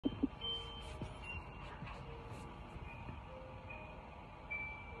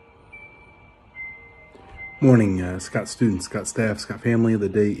Morning, Scott students, Scott staff, Scott family. The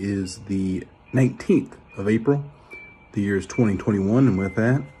day is the 19th of April. The year is 2021, and with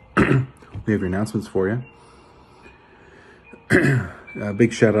that, we have your announcements for you. A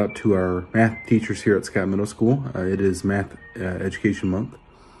big shout out to our math teachers here at Scott Middle School. It is Math Education Month.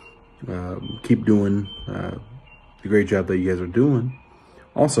 Keep doing the great job that you guys are doing.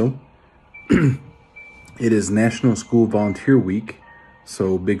 Also, it is National School Volunteer Week.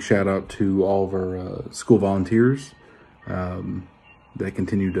 So big shout out to all of our school volunteers that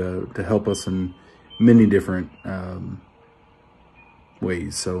continue to help us in many different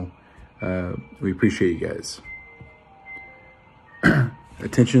ways. So we appreciate you guys.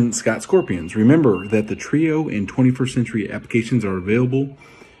 Attention Scott Scorpions. Remember that the TRIO and 21st Century applications are available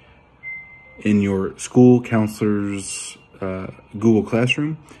in your school counselor's Google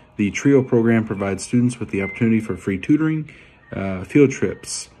Classroom. The TRIO program provides students with the opportunity for free tutoring, field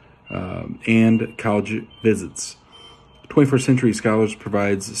trips, and college visits. 21st Century Scholars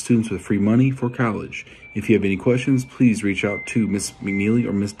provides students with free money for college. If you have any questions, please reach out to Miss McNeely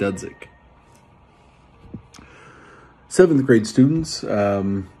or Miss Dudzik. 7th grade students,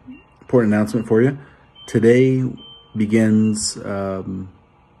 important announcement for you. Today begins the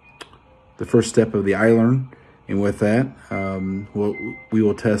first step of the iLearn, and with that, we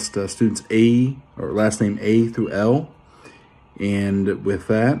will test students A, or last name A through L. And with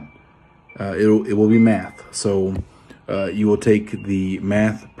that, it will be math. So you will take the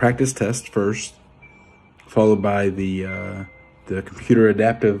math practice test first, followed by the computer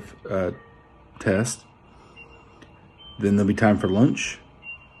adaptive test. Then there'll be time for lunch.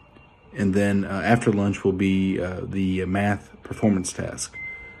 And then after lunch will be the math performance task.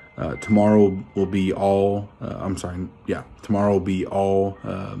 Tomorrow will be all, tomorrow will be all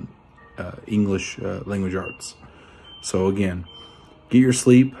English language arts. So again, get your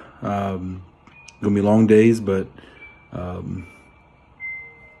sleep. Gonna be long days, but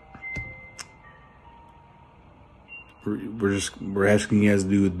we're asking you guys to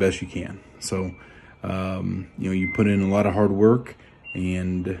do the best you can. So you put in a lot of hard work,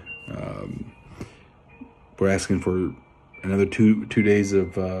 and we're asking for another two days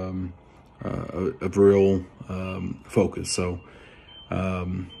of real focus. So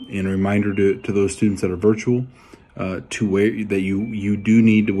and a reminder to those students that are virtual, to wear that you do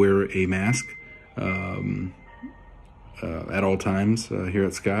need to wear a mask at all times here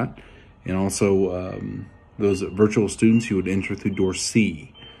at Scott. And also those virtual students, you would enter through door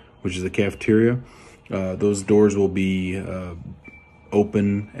C, which is the cafeteria. Those doors will be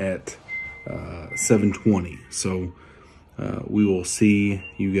open at 7:20. So we will see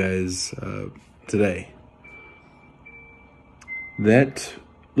you guys today. That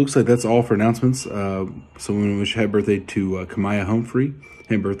looks like that's all for announcements. So we want to wish happy birthday to Kamaya Humphrey.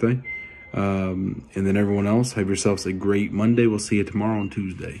 Happy birthday. And then everyone else, have yourselves a great Monday. We'll see you tomorrow on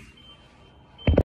Tuesday.